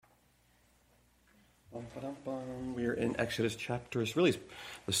We are in Exodus chapter. It's really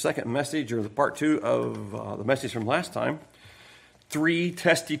the second message, or the part two of the message from last time. 3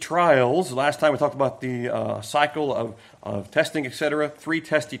 testy trials. Last time we talked about the cycle of testing, etc. 3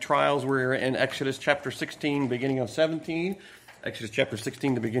 testy trials. We're in Exodus chapter 16, beginning of 17. Exodus chapter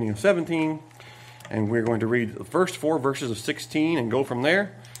 16, the beginning of 17. And we're going to read the first 4 verses of 16 and go from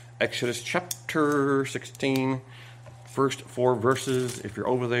there. Exodus chapter 16. First 4 verses, if you're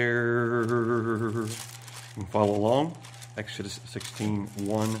over there, you can follow along. Exodus 16,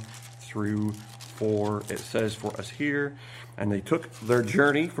 1 through 4. It says for us here, and they took their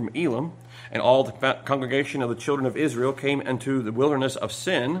journey from Elim, and all the congregation of the children of Israel came into the wilderness of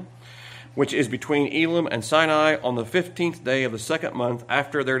Sin, which is between Elim and Sinai, on the 15th day of the 2nd month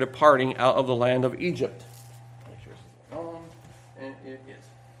after their departing out of the land of Egypt. And it is.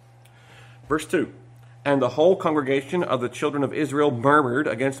 Verse 2. And the whole congregation of the children of Israel murmured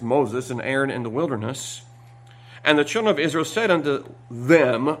against Moses and Aaron in the wilderness. And the children of Israel said unto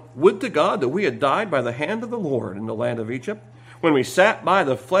them, Would to God that we had died by the hand of the Lord in the land of Egypt, when we sat by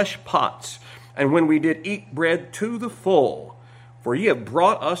the flesh pots, and when we did eat bread to the full. For ye have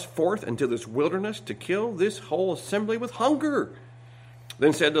brought us forth into this wilderness to kill this whole assembly with hunger.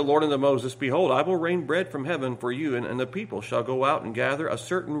 Then said the Lord unto Moses, Behold, I will rain bread from heaven for you, and the people shall go out and gather a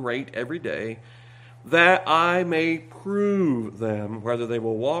certain rate every day, that I may prove them whether they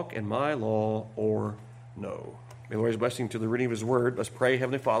will walk in my law or no. May the Lord's blessing to the reading of his word. Let's pray.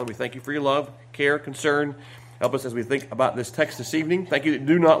 Heavenly Father, we thank you for your love, care, concern. Help us as we think about this text this evening. Thank you that you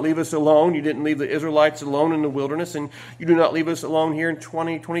do not leave us alone. You didn't leave the Israelites alone in the wilderness, and you do not leave us alone here in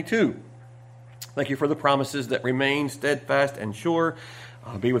 2022. Thank you for the promises that remain steadfast and sure.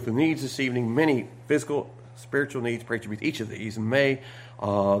 Be with the needs this evening, many physical, spiritual needs. Pray to meet each of these, and may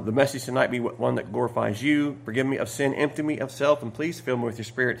the message tonight be one that glorifies you. Forgive me of sin, empty me of self, and please fill me with your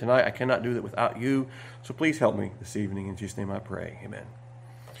spirit tonight. I cannot do that without you, so please help me this evening. In Jesus' name I pray. Amen.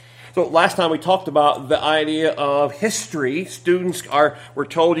 So last time we talked about the idea of history. Students were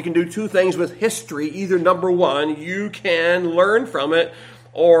told you can do 2 things with history. Either number 1, you can learn from it,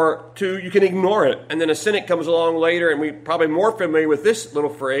 or 2, you can ignore it. And then a cynic comes along later, and we're probably more familiar with this little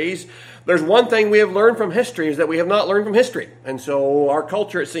phrase. There's one thing we have learned from history is that we have not learned from history. And so our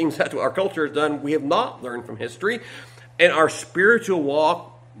culture, it seems that's what our culture has done. We have not learned from history. In our spiritual walk,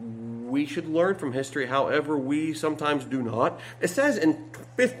 we should learn from history. However, we sometimes do not. It says in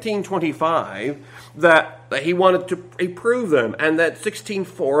 1525 that he wanted to prove them, and that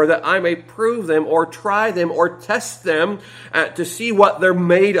 16:4 that I may prove them or try them or test them to see what they're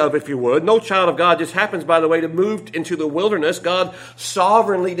made of, if you would. No child of God just happens, by the way, to move into the wilderness. God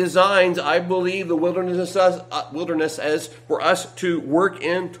sovereignly designs, I believe, the wilderness as for us to work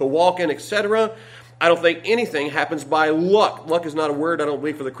in, to walk in, etc. I don't think anything happens by luck. Luck is not a word, I don't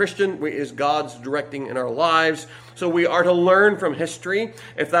believe, for the Christian. It is God's directing in our lives. So we are to learn from history.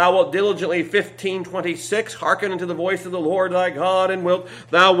 If thou wilt diligently, 15:26, hearken unto the voice of the Lord thy God, and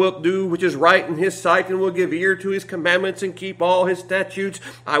thou wilt do which is right in his sight, and will give ear to his commandments, and keep all his statutes,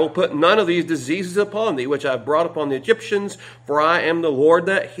 I will put none of these diseases upon thee, which I have brought upon the Egyptians, for I am the Lord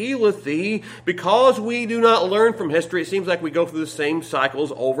that healeth thee. Because we do not learn from history, it seems like we go through the same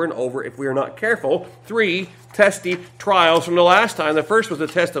cycles over and over if we are not careful. 3 testy trials from the last time. The first was the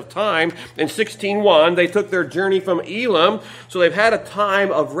test of time. In 16:1, they took their journey from Elim, so they've had a time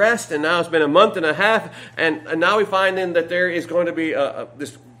of rest, and now it's been a month and a half, and now we find then that there is going to be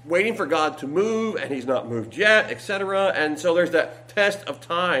this waiting for God to move, and he's not moved yet, etc. And so there's that test of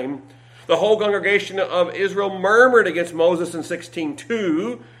time. The whole congregation of Israel murmured against Moses in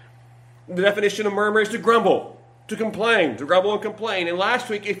 16:2. The definition of murmur is to grumble. To complain, to grumble and complain. And last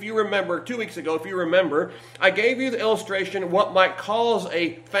week, if you remember, 2 weeks ago, if you remember, I gave you the illustration of what might cause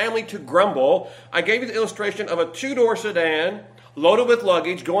a family to grumble. I gave you the illustration of a 2-door sedan loaded with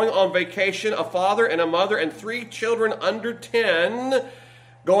luggage going on vacation, a father and a mother and 3 children under 10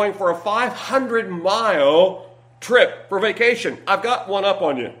 going for a 500-mile trip for vacation. I've got one up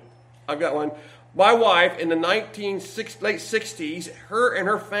on you. I've got one. My wife, in the late 60s, her and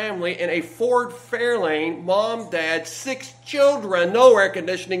her family in a Ford Fairlane, mom, dad, 6 children, no air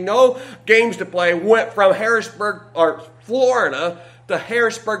conditioning, no games to play, went from Harrisburg, or Florida, to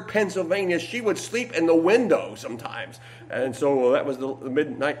Harrisburg, Pennsylvania. She would sleep in the window sometimes. And so that was the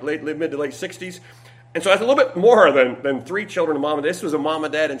mid to late 60s. And so that's a little bit more than 3 children and mom and dad. This was a mom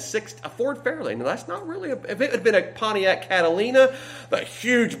and dad and a Ford Fairlane. And that's not really, if it had been a Pontiac Catalina, the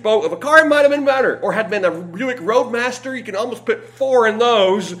huge boat of a car, it might have been better. Or had been a Buick Roadmaster, you can almost put 4 in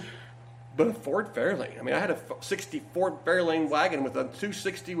those. But a Ford Fairlane. I mean, I had a 60 Ford Fairlane wagon with a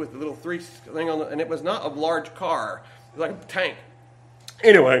 260 with a little 3 thing on it, and it was not a large car. It was like a tank.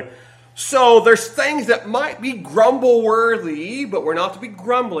 Anyway, So there's things that might be grumble-worthy, but we're not to be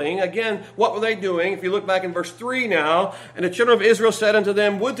grumbling. Again, what were they doing? If you look back in verse 3 now, and the children of Israel said unto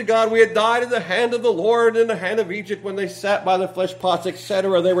them, would to God we had died in the hand of the Lord, in the hand of Egypt, when they sat by the flesh pots,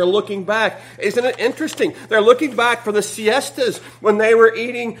 etc. They were looking back. Isn't it interesting? They're looking back for the siestas when they were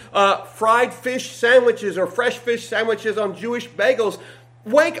eating fried fish sandwiches or fresh fish sandwiches on Jewish bagels.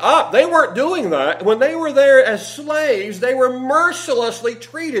 Wake up. They weren't doing that. When they were there as slaves, they were mercilessly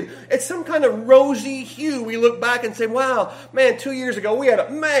treated. It's some kind of rosy hue. We look back and say, wow, man, 2 years ago we had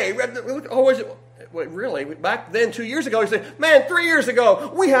it made. Really? Back then, 2 years ago, we say, man, 3 years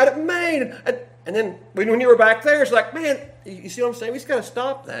ago we had it made. And then when you were back there, it's like, man, you see what I'm saying? We just got to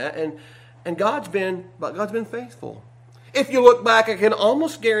stop that. And God's been faithful. If you look back, I can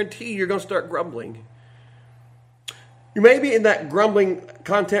almost guarantee you're going to start grumbling. You may be in that grumbling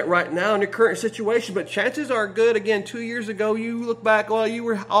content right now in your current situation, but chances are good, again, 2 years ago, you look back, well, you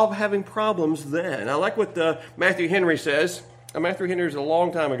were all having problems then. I like what Matthew Henry says. Matthew Henry is a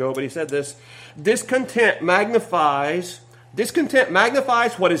long time ago, but he said this: discontent magnifies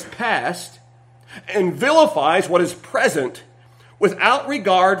what is past and vilifies what is present without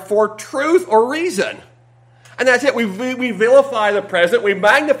regard for truth or reason. And that's it. We vilify the present, we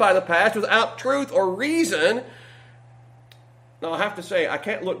magnify the past without truth or reason. Now, I have to say, I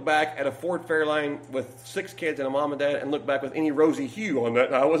can't look back at a Ford Fairlane with 6 kids and a mom and dad and look back with any rosy hue on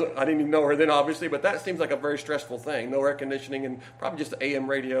that. I didn't even know her then, obviously, but that seems like a very stressful thing. No air conditioning and probably just the AM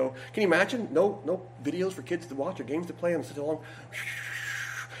radio. Can you imagine? No videos for kids to watch or games to play on such a long...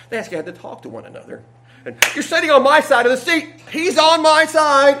 They actually had to talk to one another. And you're sitting on my side of the seat. He's on my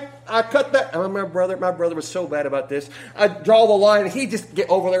side. I cut that. My brother was so bad about this. I draw the line and he'd just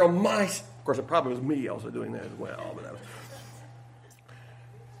get over there on my... Of course, it probably was me also doing that as well, but that was...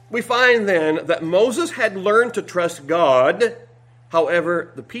 We find then that Moses had learned to trust God.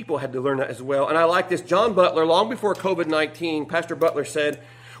 However, the people had to learn that as well. And I like this. John Butler, long before COVID-19, Pastor Butler said,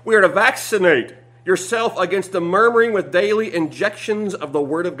 we are to vaccinate yourself against the murmuring with daily injections of the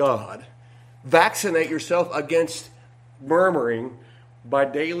Word of God. Vaccinate yourself against murmuring by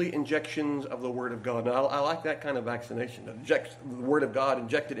daily injections of the Word of God. Now, I like that kind of vaccination. Inject the Word of God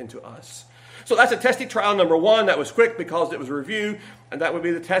injected into us. So that's a testing trial number 1. That was quick because it was a review. And that would be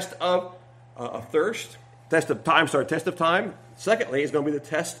the test of thirst. Test of time. Secondly, is going to be the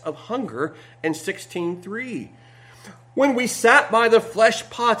test of hunger in 16:3. When we sat by the flesh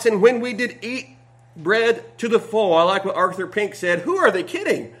pots and when we did eat bread to the full. I like what Arthur Pink said. Who are they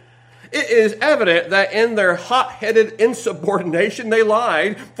kidding? It is evident that in their hot-headed insubordination they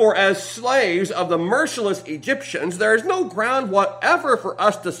lied, for as slaves of the merciless Egyptians, there is no ground whatever for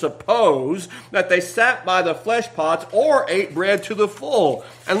us to suppose that they sat by the flesh pots or ate bread to the full.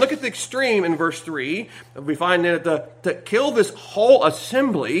 And look at the extreme in verse 3. We find that to kill this whole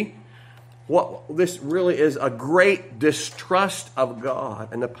assembly, this really is a great distrust of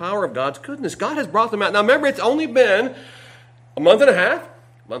God and the power of God's goodness. God has brought them out. Now remember, it's only been a month and a half.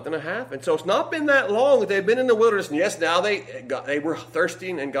 And so it's not been that long that they've been in the wilderness. And yes, now they were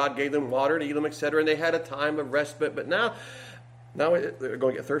thirsty and God gave them water to eat them, etc. And they had a time of respite. But now they're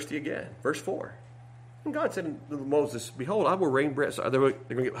going to get thirsty again. Verse 4. And God said to Moses, behold, I will rain bread. So they're going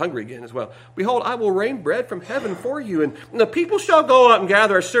to get hungry again as well. Behold, I will rain bread from heaven for you. And the people shall go out and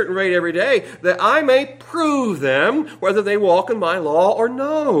gather a certain rate every day, that I may prove them whether they walk in my law or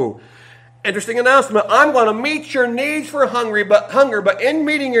no. Interesting announcement. I'm going to meet your needs for hunger, but in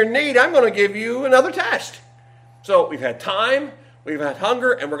meeting your need, I'm going to give you another test. So we've had time, we've had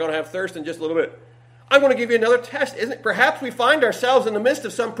hunger, and we're going to have thirst in just a little bit. I'm going to give you another test. Perhaps we find ourselves in the midst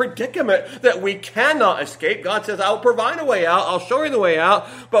of some predicament that we cannot escape. God says, I'll provide a way out. I'll show you the way out.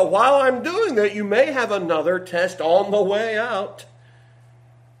 But while I'm doing that, you may have another test on the way out.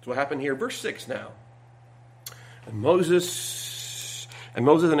 That's what happened here. Verse 6 now. And Moses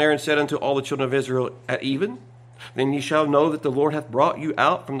and Aaron said unto all the children of Israel at even, then ye shall know that the Lord hath brought you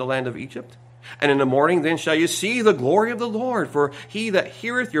out from the land of Egypt. And in the morning then shall you see the glory of the Lord. For he that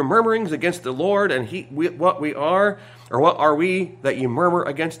heareth your murmurings against the Lord, and what are we that ye murmur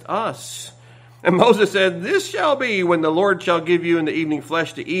against us? And Moses said, this shall be when the Lord shall give you in the evening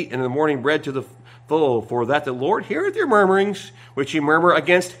flesh to eat, and in the morning bread to the full. For that the Lord heareth your murmurings, which ye murmur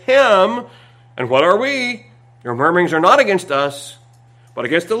against him. And what are we? Your murmurings are not against us, but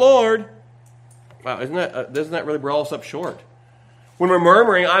against the Lord. Wow, doesn't that really brawl us up short? When we're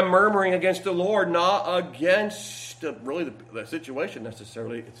murmuring, I'm murmuring against the Lord, not against the situation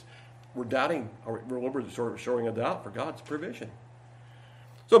necessarily. We're doubting, or we're sort of showing a doubt for God's provision.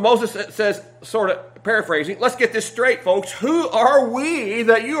 So Moses says, sort of paraphrasing, let's get this straight, folks. Who are we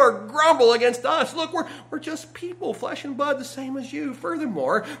that you are grumble against us? Look, we're just people, flesh and blood, the same as you.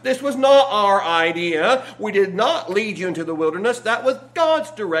 Furthermore, this was not our idea. We did not lead you into the wilderness. That was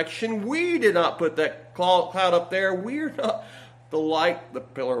God's direction. We did not put that cloud up there. We're not the light, the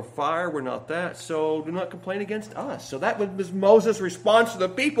pillar of fire. We're not that. So do not complain against us. So that was Moses' response to the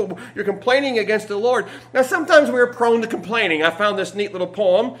people. You're complaining against the Lord. Now, sometimes we're prone to complaining. I found this neat little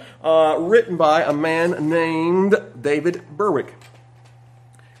poem written by a man named David Berwick.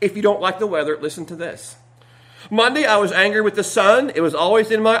 If you don't like the weather, listen to this. Monday, I was angry with the sun. It was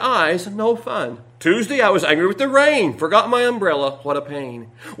always in my eyes. No fun. Tuesday, I was angry with the rain. Forgot my umbrella. What a pain.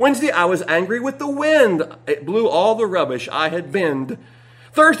 Wednesday, I was angry with the wind. It blew all the rubbish I had binned.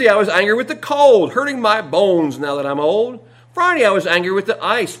 Thursday, I was angry with the cold, hurting my bones now that I'm old. Friday, I was angry with the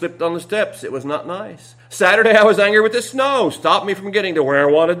ice. Slipped on the steps. It was not nice. Saturday, I was angry with the snow. Stopped me from getting to where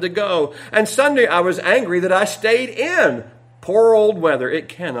I wanted to go. And Sunday, I was angry that I stayed in. Poor old weather. It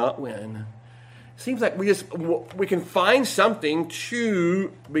cannot win. Seems like we can find something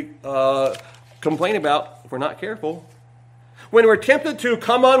to complain about if we're not careful. When we're tempted to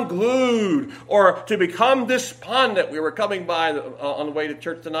come unglued or to become despondent, we were coming by on the way to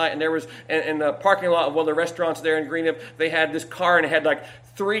church tonight, and there was in the parking lot of one of the restaurants there in Greenup, they had this car, and it had like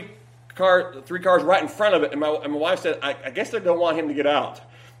three cars right in front of it, and my wife said, I guess they don't want him to get out.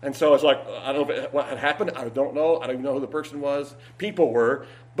 And so it's like, I don't know what had happened. I don't know. I don't even know who the person was. People were.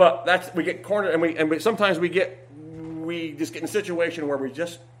 But we get cornered, and sometimes we just get in a situation where we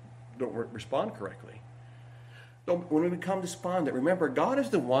just don't respond correctly. When we become despondent, remember, God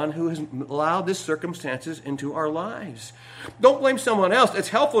is the one who has allowed these circumstances into our lives. Don't blame someone else. It's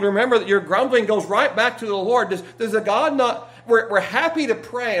helpful to remember that your grumbling goes right back to the Lord. Does the God not... We're happy to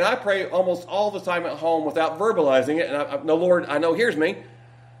pray, and I pray almost all the time at home without verbalizing it, and the Lord, I know, hears me.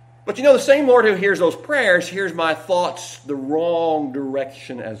 But the same Lord who hears those prayers hears my thoughts the wrong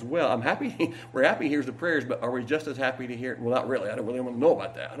direction as well. We're happy he hears the prayers, but are we just as happy to hear it? Well, not really. I don't really want to know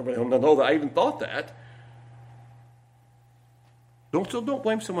about that. I don't really want to know that I even thought that. Don't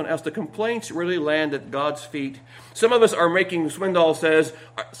blame someone else. The complaints really land at God's feet. Some of us are making, Swindoll says,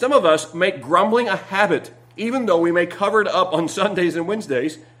 some of us make grumbling a habit, even though we may cover it up on Sundays and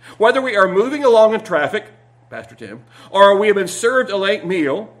Wednesdays. Whether we are moving along in traffic, Pastor Tim, or we have been served a late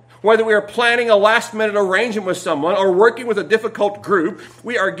meal, whether we are planning a last-minute arrangement with someone or working with a difficult group,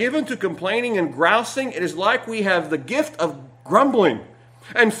 we are given to complaining and grousing. It is like we have the gift of grumbling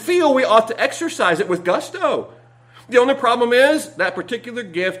and feel we ought to exercise it with gusto. The only problem is that particular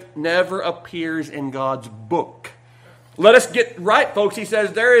gift never appears in God's book. Let us get right, folks. He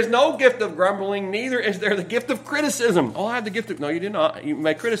says, there is no gift of grumbling, neither is there the gift of criticism. Oh, I have the gift of... No, you do not. You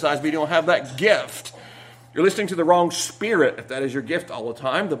may criticize, but you don't have that gift. You're listening to the wrong spirit if that is your gift all the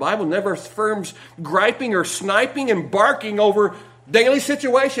time. The Bible never affirms griping or sniping and barking over daily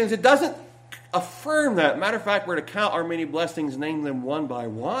situations. It doesn't affirm that. Matter of fact, we're to count our many blessings, name them one by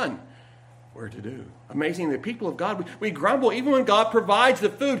one. We're to do. Amazing, the people of God, we grumble even when God provides the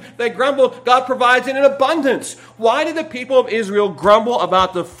food. They grumble, God provides it in abundance. Why did the people of Israel grumble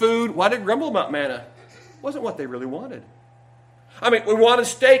about the food? Why did they grumble about manna? It wasn't what they really wanted. We wanted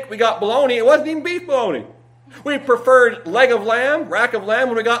steak, we got bologna. It wasn't even beef bologna. We preferred rack of lamb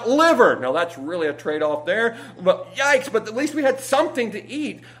when we got liver. Now that's really a trade-off there. But yikes, but at least we had something to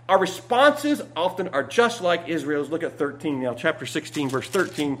eat. Our responses often are just like Israel's. Look at 13 now, chapter 16, verse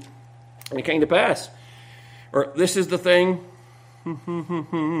 13. And it came to pass. Or this is the thing.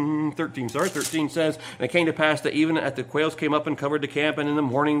 13 says, and it came to pass that even at the quails came up and covered the camp, and in the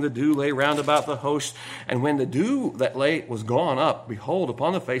morning the dew lay round about the host. And when the dew that lay was gone up, behold,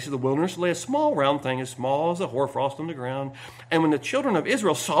 upon the face of the wilderness lay a small round thing, as small as a hoarfrost on the ground. And when the children of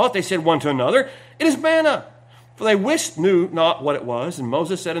Israel saw it, they said one to another, it is manna. For they knew not what it was. And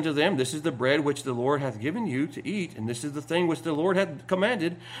Moses said unto them, this is the bread which the Lord hath given you to eat, and this is the thing which the Lord hath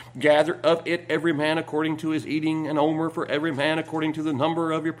commanded. Gather of it every man according to his eating, an omer for every man according to the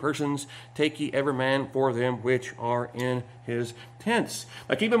number of your persons. Take ye every man for them which are in his tents.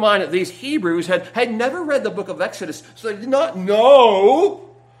 Now keep in mind that these Hebrews had never read the book of Exodus, so they did not know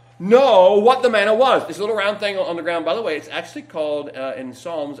what the manna was. This little round thing on the ground, by the way, it's actually called in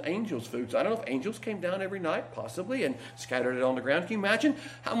Psalms angels' food. So I don't know if angels came down every night, possibly, and scattered it on the ground. Can you imagine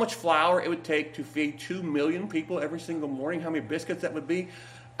how much flour it would take to feed 2 million people every single morning? How many biscuits that would be?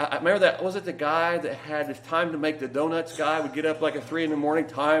 I remember that, was it the guy that had this time to make the donuts guy would get up like at 3 in the morning,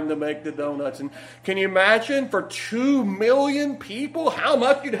 time to make the donuts. And can you imagine for 2 million people how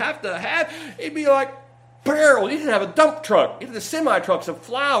much you'd have to have? It'd be like barrel. You didn't have a dump truck. You had the semi-trucks of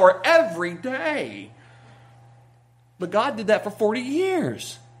flour every day. But God did that for 40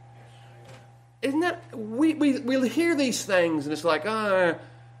 years. Isn't that, we hear these things and it's like,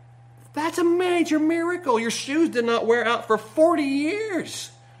 that's a major miracle. Your shoes did not wear out for 40 years.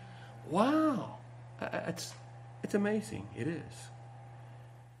 Wow. It's amazing. It is.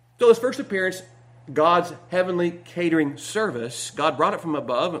 So this first appearance, God's heavenly catering service, God brought it from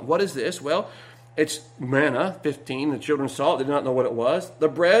above. What is this? Well, it's manna, 15. The children saw it, did not know what it was. The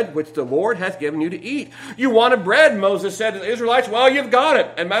bread which the Lord hath given you to eat. You wanted bread, Moses said to the Israelites. Well, you've got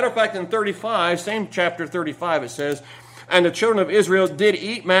it. And matter of fact, in 35, same chapter 35, it says, and the children of Israel did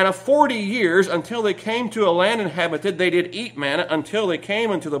eat manna 40 years until they came to a land inhabited. They did eat manna until they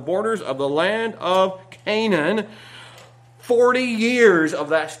came unto the borders of the land of Canaan. 40 years of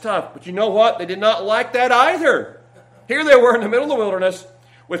that stuff. But you know what? They did not like that either. Here they were in the middle of the wilderness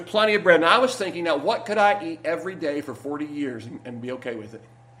with plenty of bread. And I was thinking, now what could I eat every day for 40 years and be okay with it?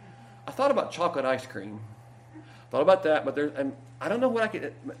 I thought about chocolate ice cream. Thought about that, but I don't know what I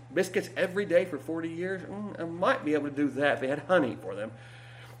could. Biscuits every day for 40 years? I might be able to do that if they had honey for them.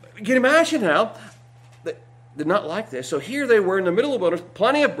 You can imagine now, they did not like this. So here they were in the middle of the wilderness,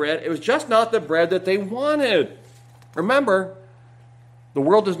 plenty of bread. It was just not the bread that they wanted. Remember, the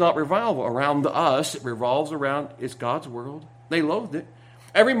world does not revolve around us. It revolves around, it's God's world. They loathed it.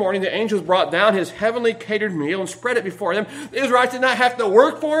 Every morning the angels brought down his heavenly catered meal and spread it before them. The Israelites did not have to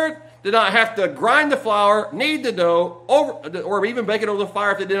work for it. Did not have to grind the flour, knead the dough, or even bake it over the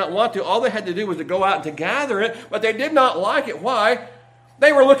fire if they did not want to. All they had to do was to go out and to gather it, but they did not like it. Why?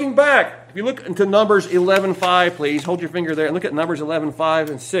 They were looking back. If you look into Numbers 11:5, please, hold your finger there and look at Numbers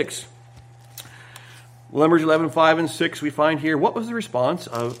 11:5 and 6. Numbers 11:5 and 6, we find here, what was the response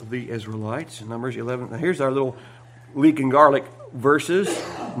of the Israelites? Numbers 11, now here's our little leek and garlic verses.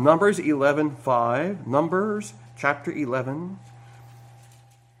 Numbers 11:5, Numbers chapter 11,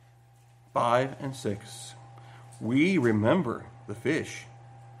 5 and 6. We remember the fish,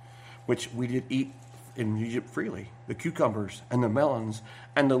 which we did eat in Egypt freely, the cucumbers and the melons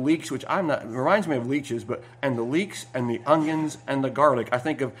and the leeks, which it reminds me of leeches, and the leeks and the onions and the garlic. I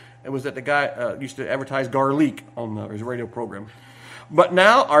think of, it was that the guy used to advertise garlic on his radio program. But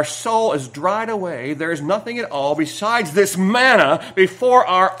now our soul is dried away. There is nothing at all besides this manna before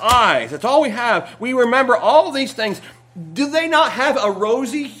our eyes. That's all we have. We remember all these things. Do they not have a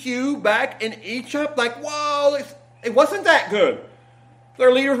rosy hue back in Egypt? Like, whoa, it wasn't that good.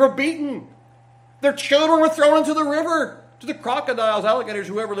 Their leaders were beaten. Their children were thrown into the river, to the crocodiles, alligators,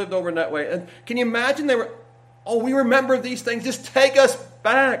 whoever lived over in that way. And can you imagine we remember these things. Just take us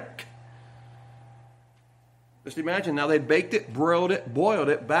back. Just imagine now they baked it, broiled it, boiled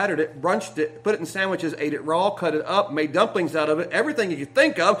it, battered it, brunched it, put it in sandwiches, ate it raw, cut it up, made dumplings out of it, everything you could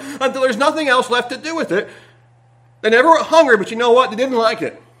think of, until there's nothing else left to do with it. They never were hungry, but you know what? They didn't like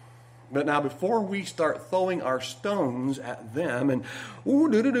it. But now before we start throwing our stones at them and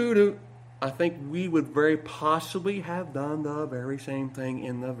I think we would very possibly have done the very same thing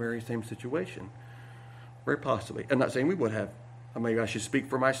in the very same situation. Very possibly. I'm not saying we would have. Maybe I should speak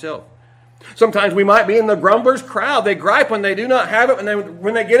for myself. Sometimes we might be in the grumblers crowd. They gripe when they do not have it.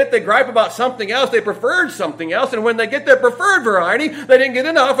 When they get it, they gripe about something else. They preferred something else. And when they get their preferred variety, they didn't get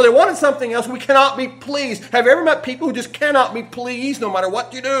enough or they wanted something else. We cannot be pleased. Have you ever met people who just cannot be pleased no matter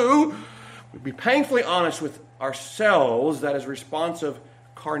what you do? We'd be painfully honest with ourselves. That is responsive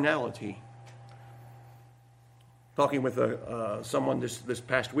carnality. Talking with someone this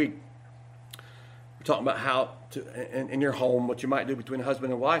past week. We're talking about how in your home, what you might do between a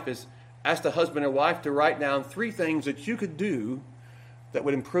husband and wife is ask the husband or wife to write down 3 things that you could do that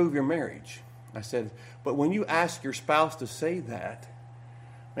would improve your marriage. I said, but when you ask your spouse to say that,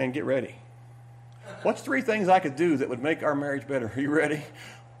 man, get ready. What's 3 things I could do that would make our marriage better? Are you ready?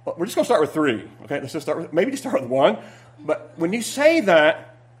 Well, we're just going to start with 3. Okay, let's just start with 1. But when you say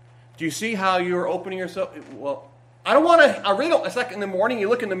that, do you see how you're opening yourself? Well, I really don't. It's like in the morning you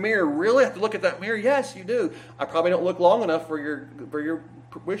look in the mirror. Really have to look at that mirror? Yes, you do. I probably don't look long enough for your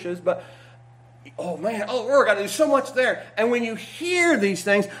wishes, but oh man, Lord, I got to do so much there. And when you hear these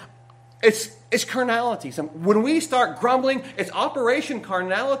things, it's carnality. When we start grumbling, it's Operation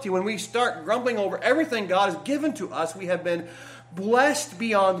Carnality. When we start grumbling over everything God has given to us, we have been blessed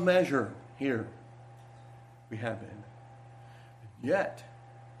beyond measure here. We have been. Yet,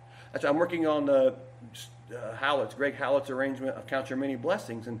 I'm working on Greg Hallett's arrangement of Count Your Many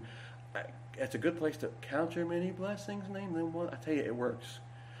Blessings, and it's a good place to count your many blessings, name them one. I tell you, it works.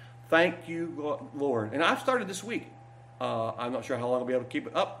 Thank you, Lord. And I've started this week. I'm not sure how long I'll be able to keep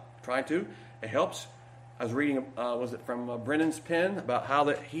it up. Trying to. It helps. I was reading, was it from Brennan's pen, about how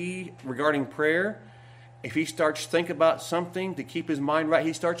that he, regarding prayer, if he starts thinking about something to keep his mind right,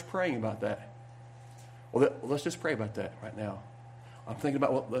 he starts praying about that. Well, let's just pray about that right now. I'm thinking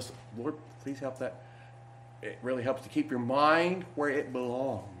about, Lord, please help that. It really helps to keep your mind where it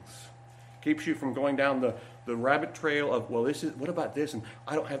belongs. Keeps you from going down the rabbit trail of, what about this? And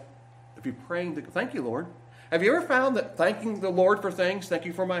if you're praying, thank you, Lord. Have you ever found that thanking the Lord for things, thank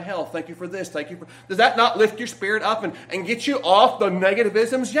you for my health, thank you for this, does that not lift your spirit up and get you off the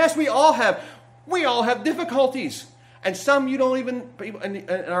negativisms? Yes, we all have difficulties. And some you don't even, in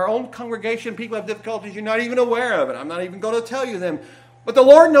our own congregation, people have difficulties you're not even aware of. And I'm not even going to tell you them. But the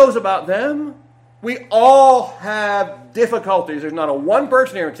Lord knows about them. We all have difficulties. There's not a one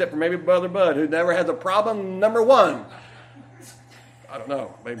person here, except for maybe Brother Bud, who never has a problem number one. I don't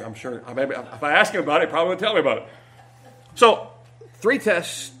know. Maybe I'm sure. Maybe if I ask him about it, he probably would tell me about it. So, 3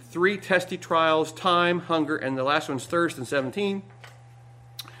 tests, 3 testy trials: time, hunger, and the last one's thirst in 17.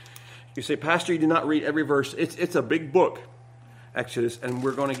 You say, Pastor, you did not read every verse. It's a big book, Exodus, and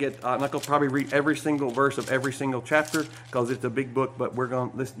we're going to get. I'm not going to probably read every single verse of every single chapter because it's a big book. But we're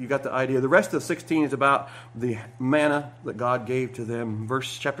going. You got the idea. The rest of 16 is about the manna that God gave to them.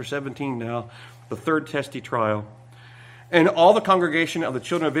 Chapter 17 now, the 3rd testy trial. And all the congregation of the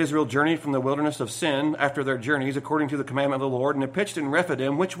children of Israel journeyed from the wilderness of Sin after their journeys, according to the commandment of the Lord, and they pitched in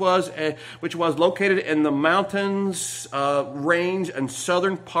Rephidim, which was located in the mountains range and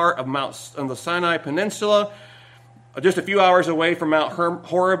southern part of the Sinai Peninsula, just a few hours away from Mount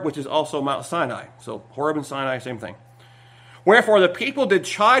Horeb, which is also Mount Sinai. So Horeb and Sinai, same thing. Wherefore the people did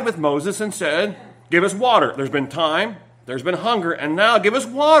chide with Moses and said, "Give us water. There's been time. There's been hunger, and now give us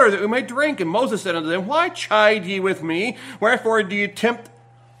water that we may drink." And Moses said unto them, "Why chide ye with me? Wherefore do you tempt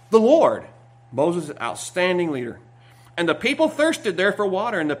the Lord?" Moses is an outstanding leader. And the people thirsted there for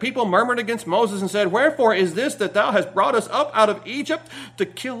water, and the people murmured against Moses and said, "Wherefore is this that thou hast brought us up out of Egypt to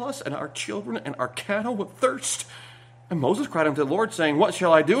kill us and our children and our cattle with thirst?" And Moses cried unto the Lord, saying, "What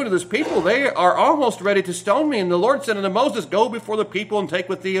shall I do unto this people? They are almost ready to stone me." And the Lord said unto Moses, "Go before the people, and take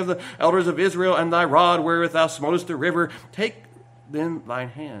with thee of the elders of Israel, and thy rod wherewith thou smotest the river. Take then thine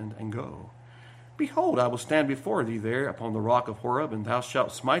hand, and go. Behold, I will stand before thee there upon the rock of Horeb, and thou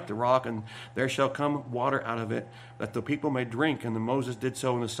shalt smite the rock, and there shall come water out of it, that the people may drink." And Moses did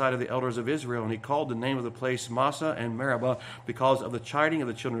so in the sight of the elders of Israel, and he called the name of the place Massah and Meribah, because of the chiding of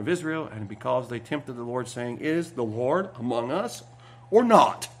the children of Israel, and because they tempted the Lord, saying, "Is the Lord among us or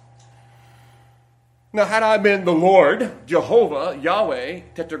not?" Now, had I been the Lord, Jehovah, Yahweh,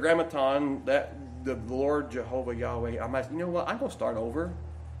 Tetragrammaton, that the Lord, Jehovah, Yahweh, I might, you know what, I'm going to start over.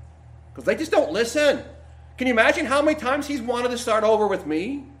 Because they just don't listen. Can you imagine how many times he's wanted to start over with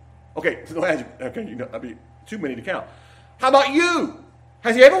me? Okay, that'd be too many to count. How about you?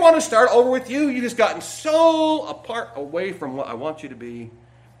 Has he ever wanted to start over with you? You've just gotten so away from what I want you to be.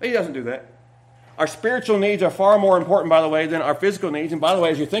 He doesn't do that. Our spiritual needs are far more important, by the way, than our physical needs. And by the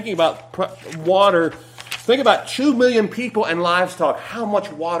way, as you're thinking about water, think about 2 million people and livestock. How much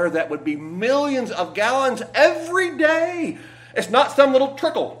water that would be. Millions of gallons every day. It's not some little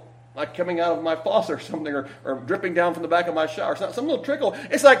trickle, like coming out of my faucet or something, or dripping down from the back of my shower. It's not some little trickle.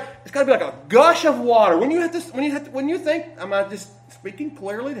 It's got to be like a gush of water. When you think, I'm not just speaking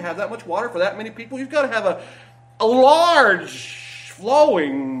clearly, to have that much water for that many people, you've got to have a large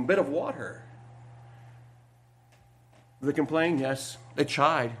flowing bit of water. They complain, yes. They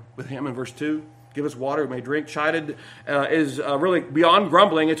chide with him in verse 2. Give us water, we may drink. Chided is really beyond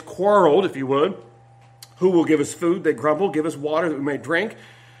grumbling. It's quarreled, if you would. Who will give us food? They grumble. Give us water that we may drink.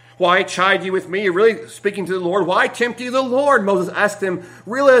 Why chide ye with me? You're really speaking to the Lord. Why tempt ye the Lord? Moses asked them,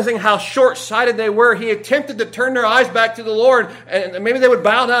 realizing how short-sighted they were. He attempted to turn their eyes back to the Lord, and maybe they would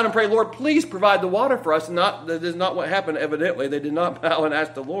bow down and pray, "Lord, please provide the water for us." And that is not what happened, evidently. They did not bow and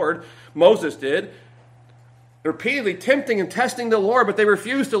ask the Lord. Moses did. Repeatedly tempting and testing the Lord, but they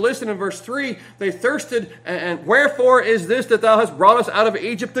refused to listen. In verse 3, they thirsted, and "Wherefore is this that thou hast brought us out of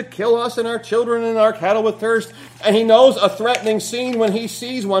Egypt to kill us and our children and our cattle with thirst?" And he knows a threatening scene when he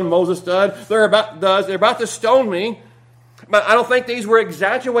sees one. Moses does. They're about to stone me. But I don't think these were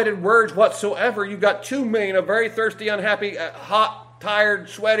exaggerated words whatsoever. You've got 2 million of very thirsty, unhappy, hot, tired,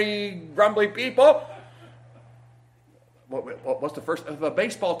 sweaty, grumbly people. What's the first? If a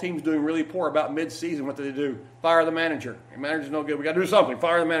baseball team's doing really poor about mid-season, what do they do? Fire the manager. The manager's no good. We got to do something.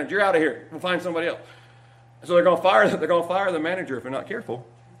 Fire the manager. You're out of here. We'll find somebody else. So they're going to fire the manager if they're not careful.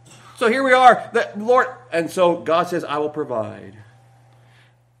 So here we are, the Lord, and so God says, "I will provide."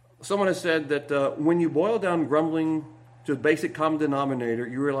 Someone has said that when you boil down grumbling to the basic common denominator,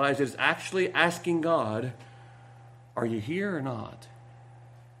 you realize it's actually asking God, "Are you here or not?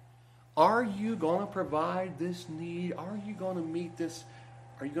 Are you going to provide this need? Are you going to meet this?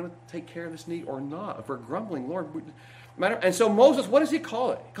 Are you going to take care of this need or not?" If we're grumbling, "Lord, And so Moses, what does he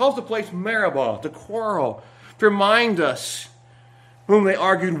call it? He calls the place Meribah, to quarrel, to remind us whom they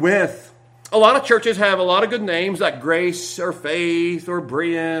argued with. A lot of churches have a lot of good names like Grace or Faith or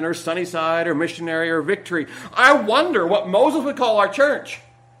Brian or Sunnyside or Missionary or Victory. I wonder what Moses would call our church.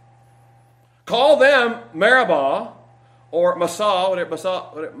 Call them Meribah or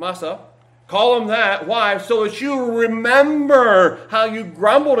Massa. Call them that. Why? So that you remember how you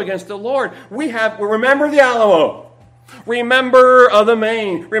grumbled against the Lord. We remember the Alamo. Remember the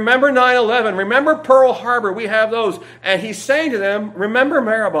Maine. Remember 9/11. Remember Pearl Harbor. We have those. And he's saying to them, remember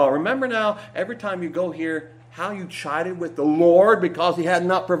Meribah. Remember now, every time you go here, how you chided with the Lord because he had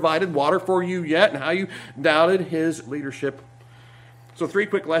not provided water for you yet, and how you doubted his leadership. So 3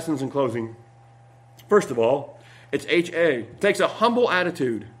 quick lessons in closing. First of all, it's HA. It takes a humble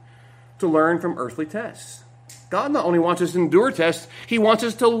attitude to learn from earthly tests. God not only wants us to endure tests, he wants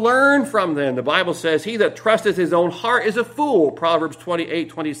us to learn from them. The Bible says, he that trusteth his own heart is a fool. Proverbs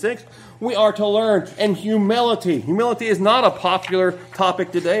 28:26. We are to learn in humility. Humility is not a popular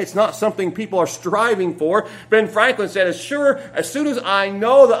topic today. It's not something people are striving for. Ben Franklin said, as soon as I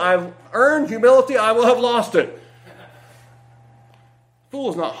know that I've earned humility, I will have lost it. The fool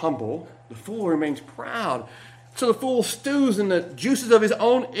is not humble. The fool remains proud. So the fool stews in the juices of his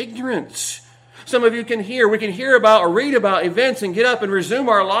own ignorance. Some of you we can hear about or read about events and get up and resume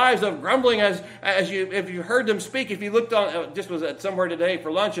our lives of grumbling if you heard them speak. If you looked on, just was at somewhere today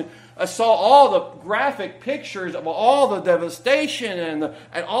for lunch and I saw all the graphic pictures of all the devastation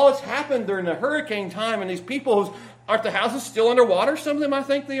and all that's happened during the hurricane time, and these people aren't the houses still underwater? Some of them, I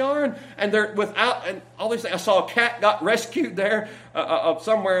think they are, and they're without, and all these things. I saw a cat got rescued there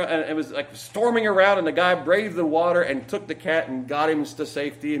somewhere, and it was like storming around, and the guy braved the water and took the cat and got him to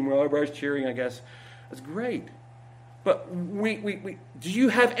safety, and everybody's cheering, I guess. That's great. But do you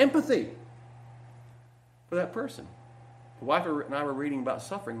have empathy for that person? The wife and I were reading about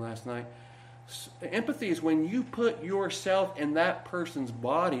suffering last night. Empathy is when you put yourself in that person's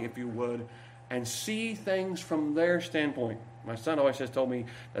body, if you would, and see things from their standpoint. My son always told me,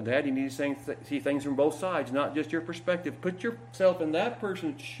 Dad, you need to see things from both sides, not just your perspective. Put yourself in that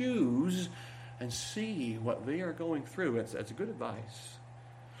person's shoes and see what they are going through. That's good advice.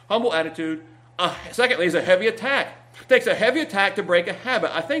 Humble attitude. Secondly, is a heavy attack. It takes a heavy attack to break a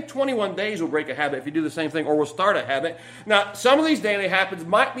habit. I think 21 days will break a habit if you do the same thing, or will start a habit. Now, some of these daily habits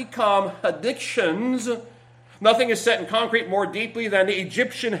might become addictions. Nothing is set in concrete more deeply than the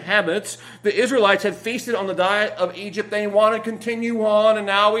Egyptian habits. The Israelites had feasted on the diet of Egypt. They want to continue on, and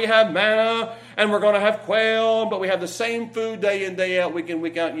now we have manna, and we're going to have quail, but we have the same food day in, day out, week in,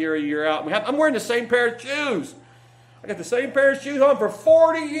 week out, year out. I'm wearing the same pair of shoes. I got the same pair of shoes on for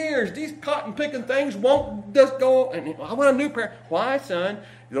 40 years. These cotton-picking things won't just go, and I want a new pair. Why, son?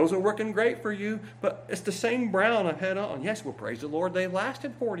 Those are working great for you, but it's the same brown I've had on. Yes, well, praise the Lord, they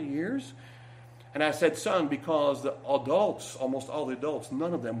lasted 40 years. And I said, son, because the adults, almost all the adults,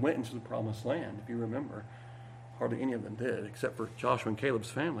 none of them went into the promised land, if you remember. Hardly any of them did, except for Joshua and Caleb's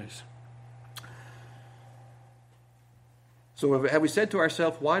families. So have we said to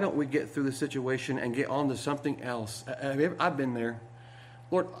ourselves, why don't we get through the situation and get on to something else? I've been there.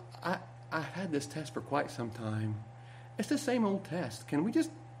 Lord, I've had this test for quite some time. It's the same old test. Can we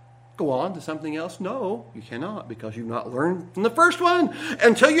just go on to something else? No, you cannot, because you've not learned from the first one.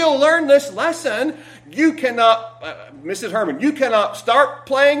 Until you learn this lesson, you cannot, Mrs. Herman, you cannot start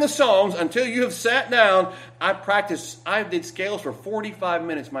playing the songs until you have sat down. I did scales for 45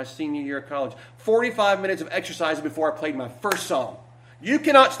 minutes my senior year of college. 45 minutes of exercise before I played my first song. You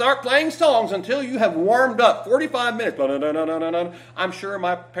cannot start playing songs until you have warmed up. 45 minutes. I'm sure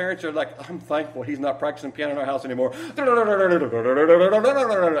my parents are like, I'm thankful he's not practicing piano in our house anymore. Until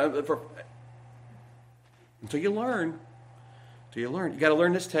you learn. You got to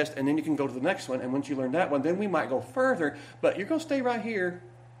learn this test, and then you can go to the next one. And once you learn that one, then we might go further. But you're going to stay right here.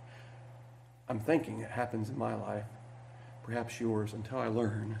 I'm thinking it happens in my life. Perhaps yours, until I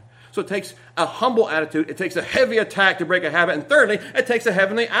learn. So it takes a humble attitude. It takes a heavy attack to break a habit. And thirdly, it takes a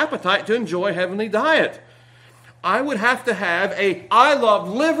heavenly appetite to enjoy heavenly diet. I would have to have I love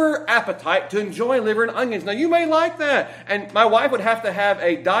liver appetite to enjoy liver and onions. Now, you may like that. And my wife would have to have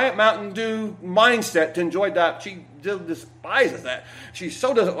a Diet Mountain Dew mindset to enjoy diet. She despises that. She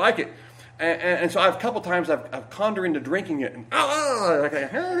so doesn't like it. And so a couple times I've conned her into drinking it.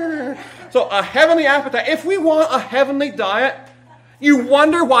 So a heavenly appetite. If we want a heavenly diet, you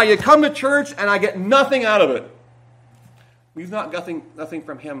wonder why you come to church and I get nothing out of it. We've not got nothing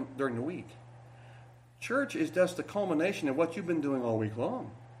from him during the week. Church is just the culmination of what you've been doing all week long.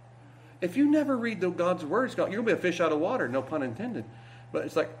 If you never read God's words, you're going to be a fish out of water, no pun intended. But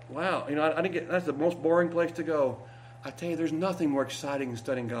it's like, wow, I didn't get, that's the most boring place to go. I tell you, there's nothing more exciting than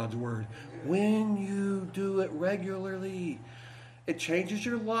studying God's Word. When you do it regularly, it changes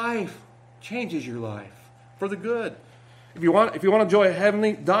your life. Changes your life for the good. If you want to enjoy a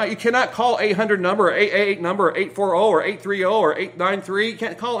heavenly diet, you cannot call 800 number or 888 number or 840 or 830 or 893. You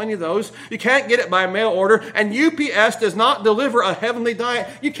can't call any of those. You can't get it by mail order. And UPS does not deliver a heavenly diet.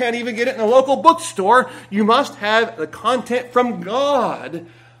 You can't even get it in a local bookstore. You must have the content from God.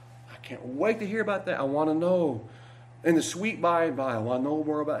 I can't wait to hear about that. I want to know. In the sweet by and by, I want to know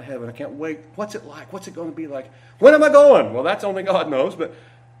more about heaven. I can't wait. What's it like? What's it going to be like? When am I going? Well, that's only God knows. But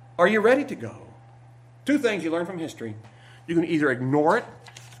are you ready to go? Two things you learn from history. You can either ignore it,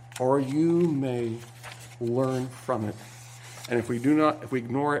 or you may learn from it. And if we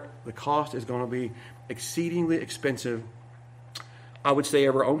ignore it, the cost is going to be exceedingly expensive. I would say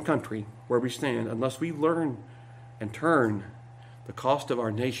of our own country, where we stand, unless we learn and turn, the cost of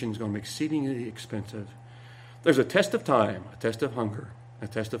our nation is going to be exceedingly expensive. There's a test of time, a test of hunger, a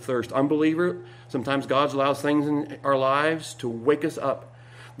test of thirst. Unbeliever, sometimes God allows things in our lives to wake us up.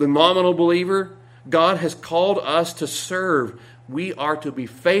 The nominal believer, God has called us to serve. We are to be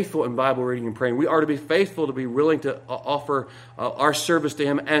faithful in Bible reading and praying. We are to be faithful, to be willing to offer our service to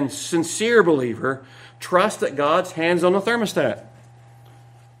Him. And sincere believer, trust that God's hand's on the thermostat.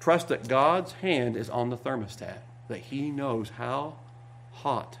 Trust that God's hand is on the thermostat, that He knows how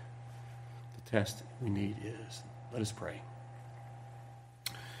hot the test we need is. Let us pray.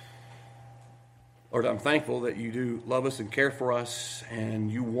 Lord, I'm thankful that you do love us and care for us,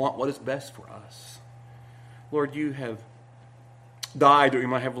 and you want what is best for us. Lord, you have died that we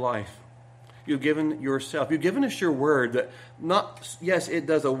might have life. You've given yourself. You've given us your word that yes, it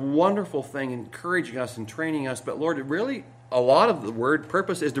does a wonderful thing, encouraging us and training us, but Lord, really, a lot of the word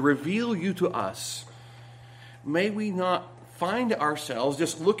purpose is to reveal you to us. May we not find ourselves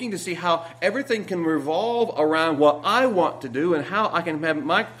just looking to see how everything can revolve around what I want to do and how I can have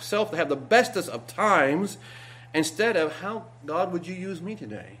myself to have the bestest of times, instead of how, God, would you use me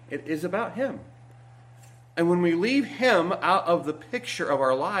today? It is about Him. And when we leave Him out of the picture of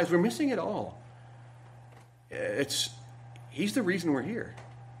our lives, we're missing it all. He's the reason we're here.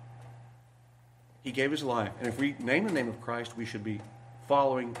 He gave His life. And if we name the name of Christ, we should be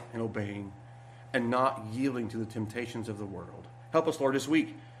following and obeying and not yielding to the temptations of the world. Help us, Lord, this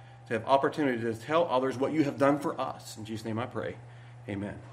week to have opportunity to tell others what you have done for us. In Jesus' name I pray. Amen.